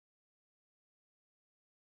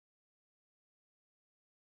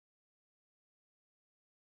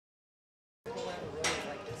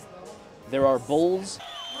There are bulls,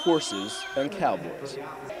 horses, and cowboys.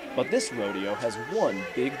 But this rodeo has one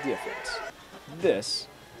big difference. This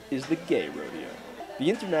is the gay rodeo. The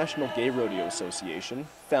International Gay Rodeo Association,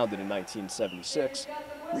 founded in 1976,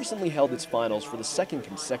 recently held its finals for the second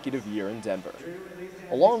consecutive year in Denver.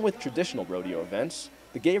 Along with traditional rodeo events,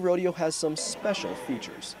 the gay rodeo has some special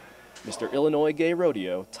features. Mr. Illinois Gay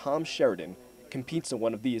Rodeo, Tom Sheridan, competes in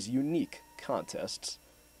one of these unique contests,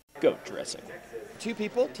 goat dressing. Two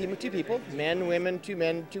people, team of two people, men, women, two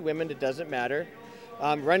women, it doesn't matter.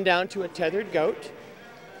 Run down to a tethered goat,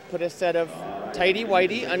 put a set of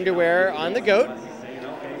tighty-whitey underwear on the goat.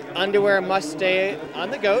 Underwear must stay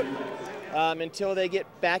on the goat until they get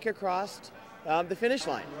back across the finish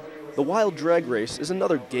line. The Wild Drag Race is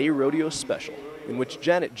another gay rodeo special, in which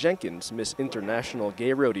Janet Jenkins, Miss International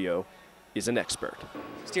Gay Rodeo, is an expert.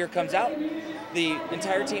 Steer comes out, the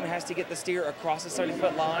entire team has to get the steer across the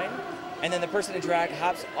 30-foot line, and then the person in drag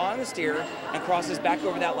hops on the steer and crosses back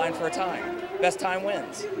over that line for a time. Best time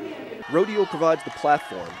wins. Rodeo provides the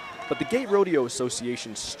platform, but the Gay Rodeo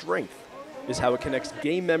Association's strength is how it connects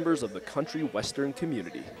gay members of the country western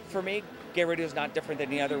community. For me, gay rodeo is not different than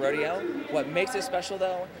any other rodeo. What makes it special,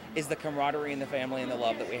 though, is the camaraderie and the family and the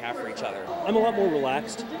love that we have for each other. I'm a lot more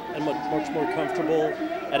relaxed and much more comfortable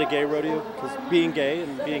at a gay rodeo, because being gay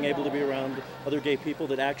and being able to be around other gay people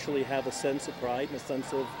that actually have a sense of pride and a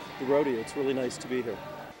sense of the rodeo, it's really nice to be here.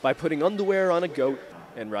 By putting underwear on a goat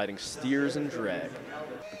and riding steers in drag,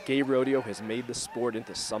 the gay rodeo has made the sport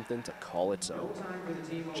into something to call its own.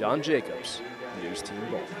 John Jacobs, News Team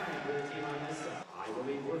Bowl.